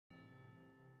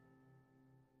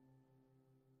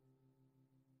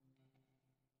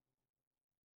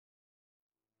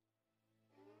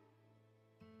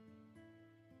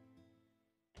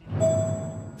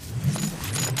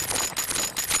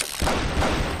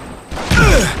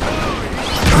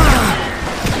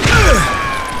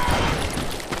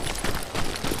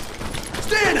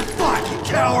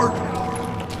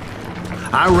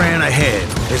I ran ahead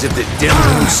as if the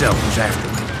devil himself was after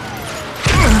me.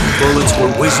 Bullets were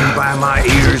whizzing by my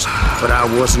ears, but I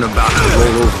wasn't about to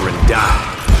roll over and die.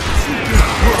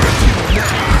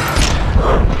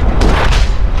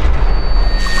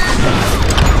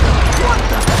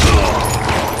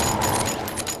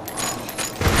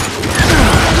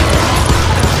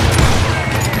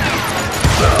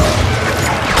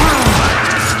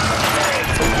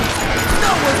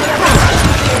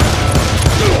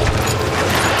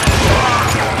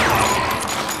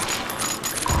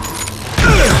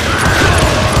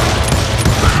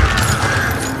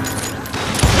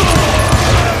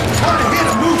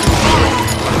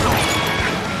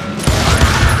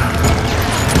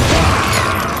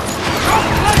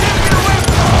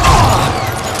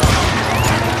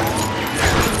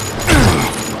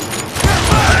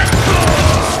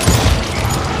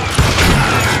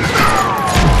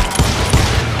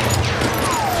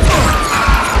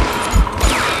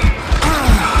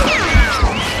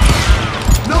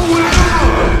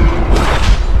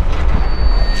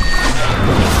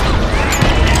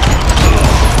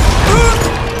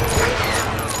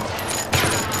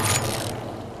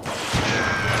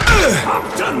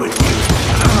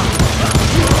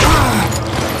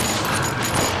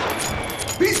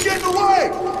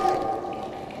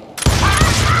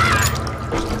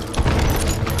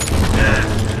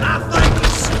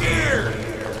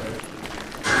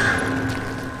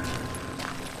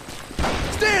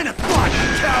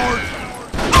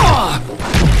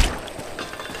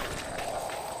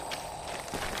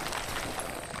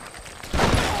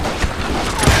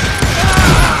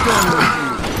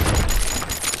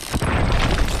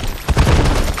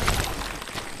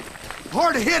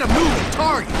 Hard to hit a moving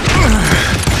target.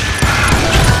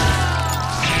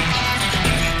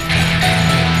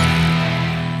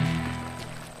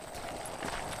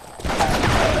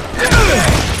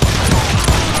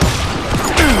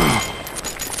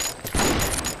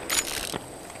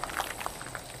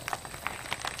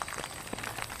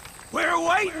 We're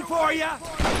waiting for you.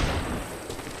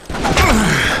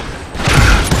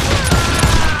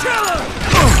 Kill him!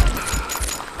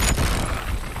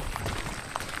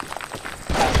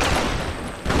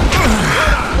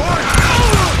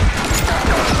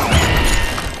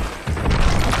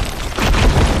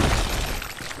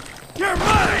 You're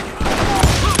mine!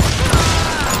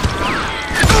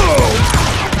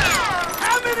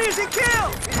 How many has he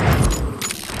killed?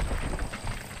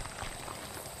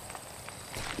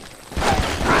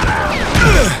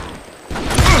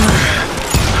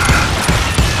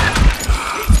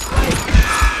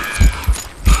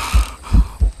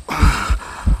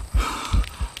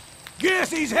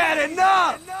 Guess he's had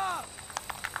enough!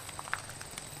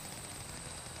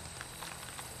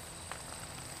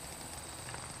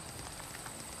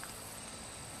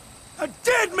 A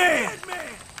dead man!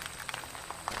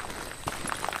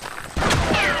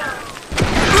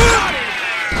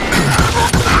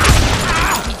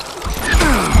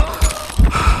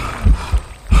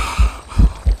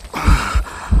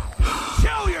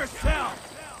 Show yourself!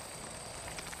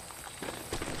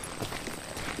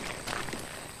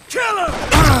 Kill him!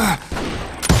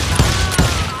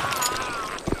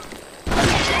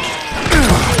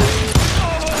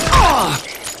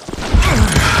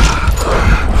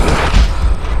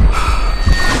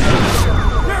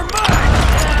 You're mine!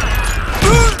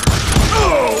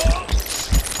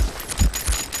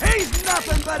 He's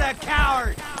nothing but a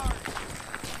coward!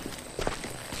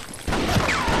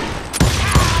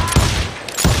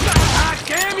 Ah,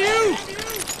 damn you!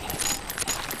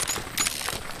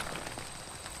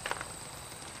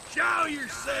 Show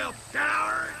yourself,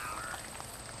 coward!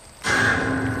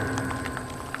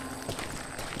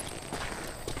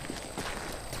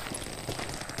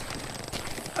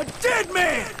 A dead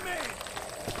man!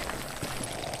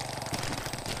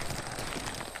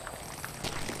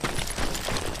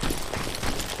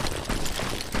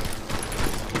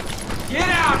 Get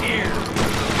out here!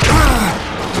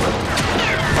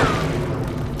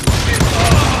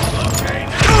 Okay,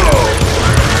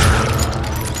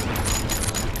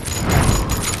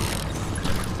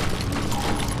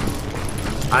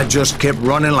 I just kept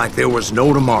running like there was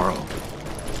no tomorrow.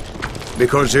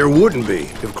 Because there wouldn't be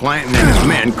if Clanton and his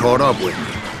men caught up with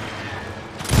me.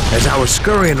 As I was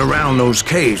scurrying around those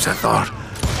caves, I thought,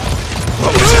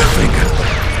 what was I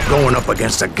thinking? Going up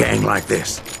against a gang like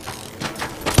this?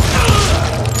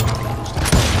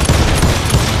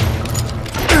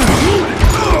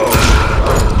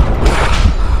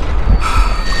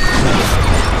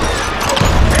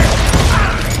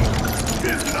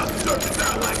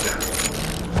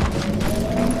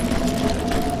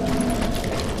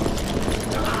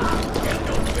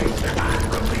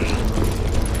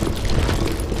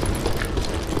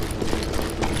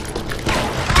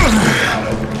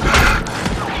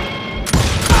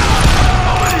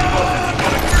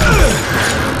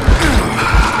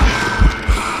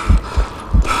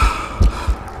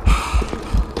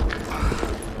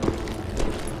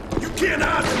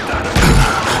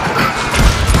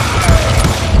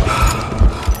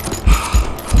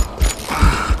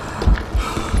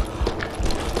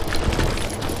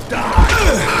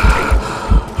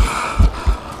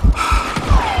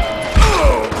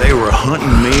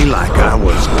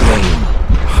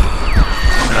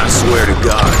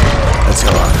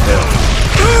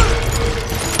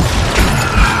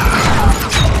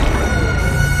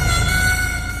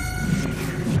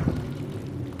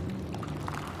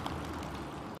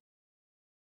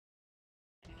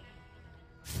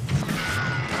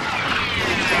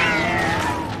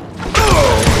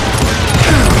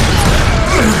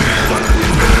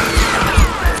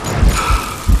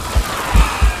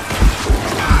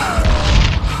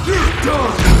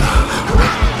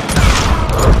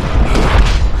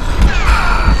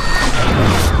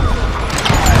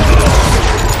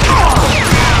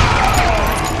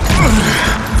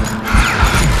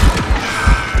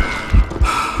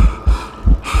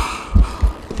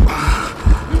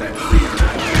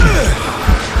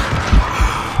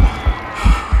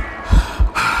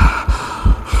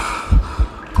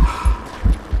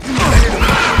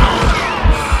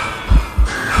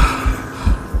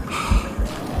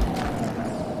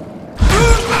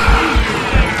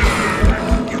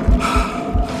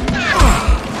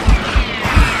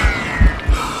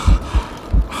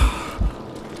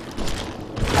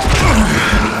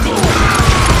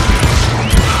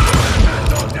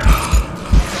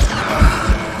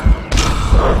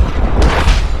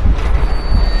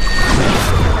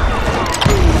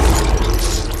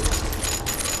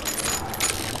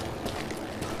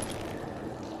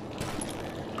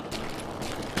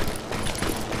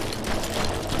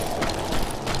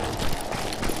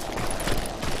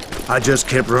 I just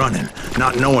kept running,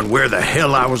 not knowing where the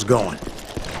hell I was going.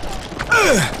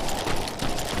 I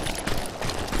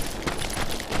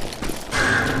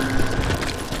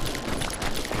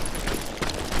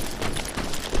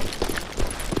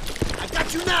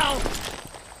got you now!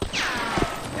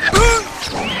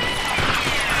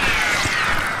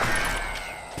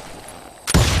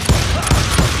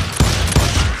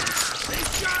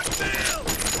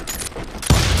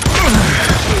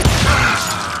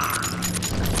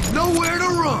 Nowhere to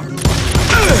run!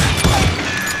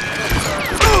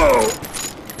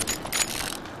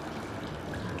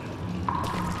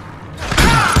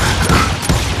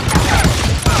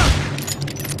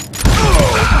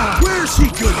 Where's he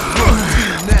gonna run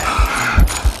to now?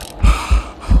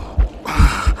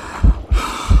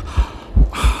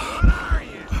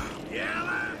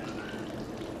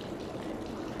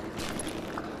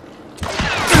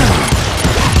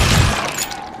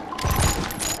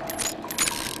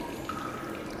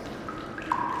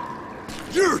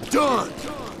 You're done!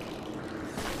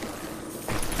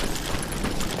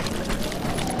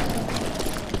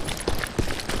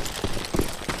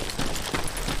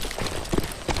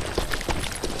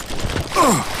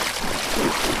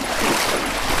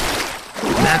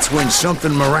 That's when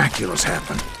something miraculous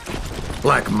happened.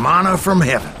 Like manna from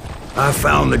heaven. I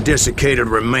found the desiccated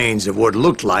remains of what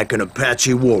looked like an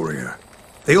Apache warrior.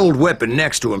 The old weapon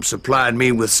next to him supplied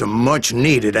me with some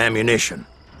much-needed ammunition.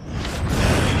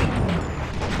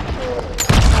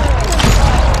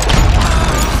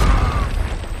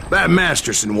 Bat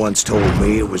Masterson once told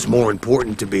me it was more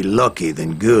important to be lucky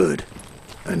than good,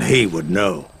 and he would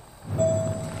know.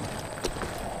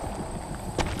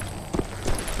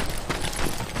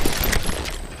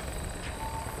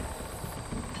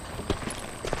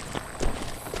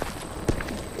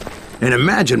 And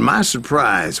imagine my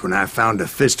surprise when I found a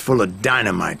fistful of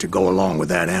dynamite to go along with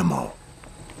that ammo.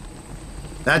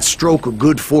 That stroke of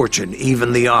good fortune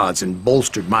evened the odds and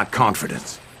bolstered my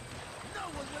confidence.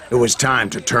 It was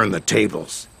time to turn the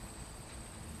tables.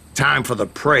 Time for the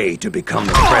prey to become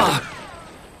the predator.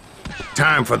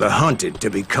 Time for the hunted to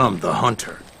become the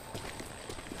hunter.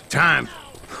 Time...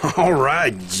 All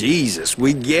right, Jesus,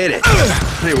 we get it.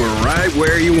 They were right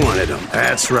where you wanted them.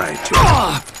 That's right, Jim.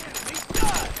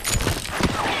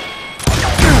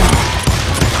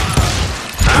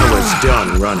 I was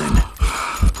done running.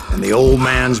 And the old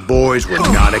man's boys were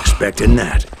not expecting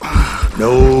that.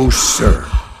 No, sir.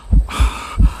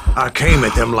 I came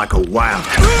at them like a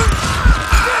wildcat.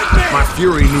 My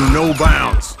fury knew no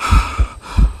bounds.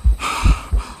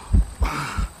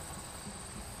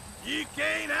 You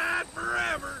can't hide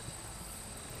forever.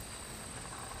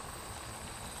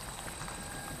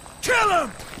 Kill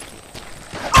him!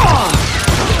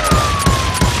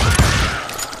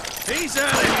 He's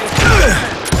out of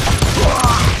here.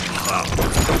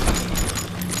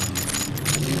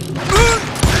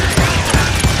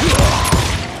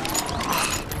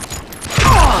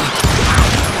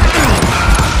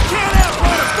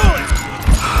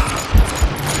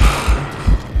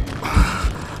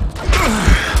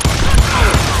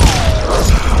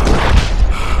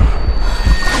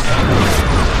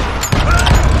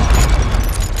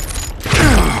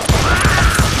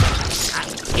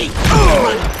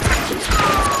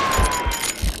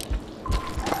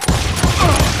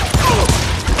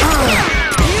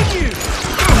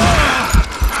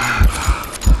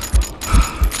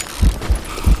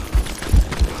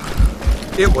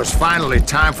 It was finally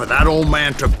time for that old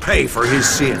man to pay for his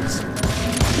sins.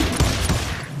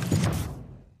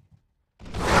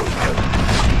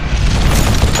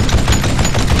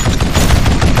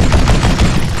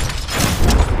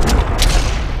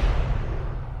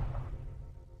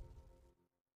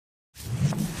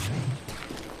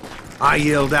 I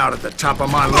yelled out at the top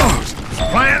of my lungs,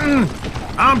 "Clanton,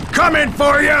 I'm coming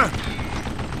for you!"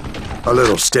 A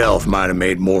little stealth might have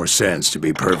made more sense, to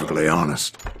be perfectly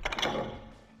honest.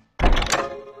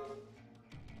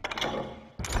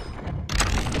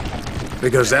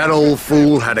 Because that old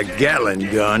fool had a Gatling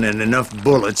gun and enough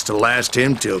bullets to last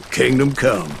him till kingdom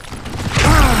come.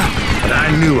 But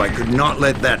I knew I could not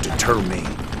let that deter me.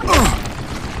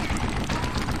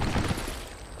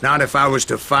 Not if I was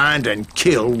to find and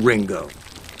kill Ringo.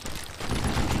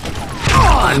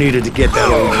 I needed to get that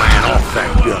old man off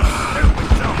that gun.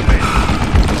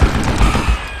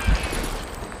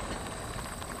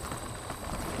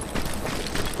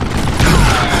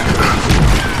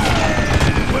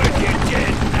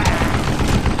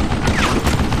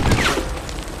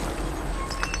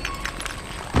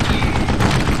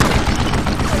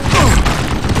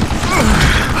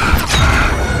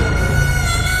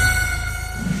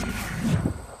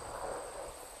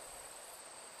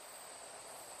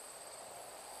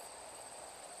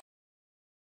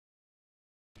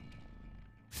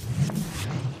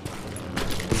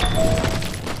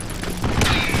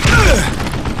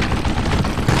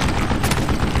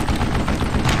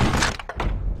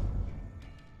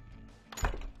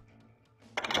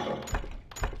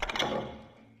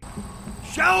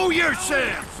 Show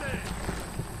yourself!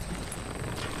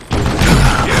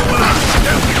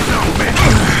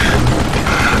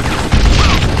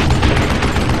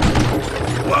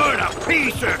 What a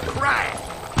piece of crap!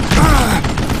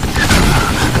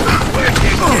 Where'd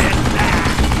you get that?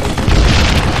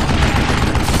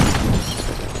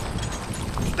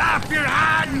 Stop your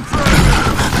hiding from me!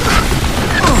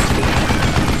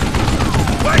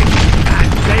 Wait! That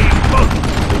damn book!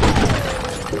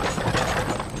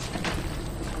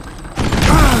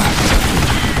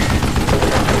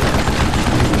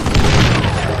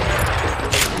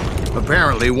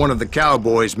 Apparently, one of the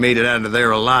Cowboys made it out of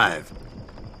there alive,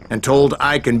 and told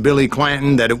Ike and Billy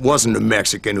Clanton that it wasn't a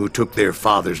Mexican who took their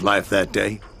father's life that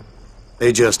day.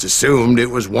 They just assumed it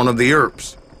was one of the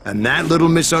Earps, and that little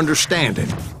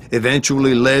misunderstanding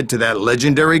eventually led to that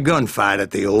legendary gunfight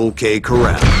at the OK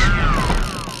Corral.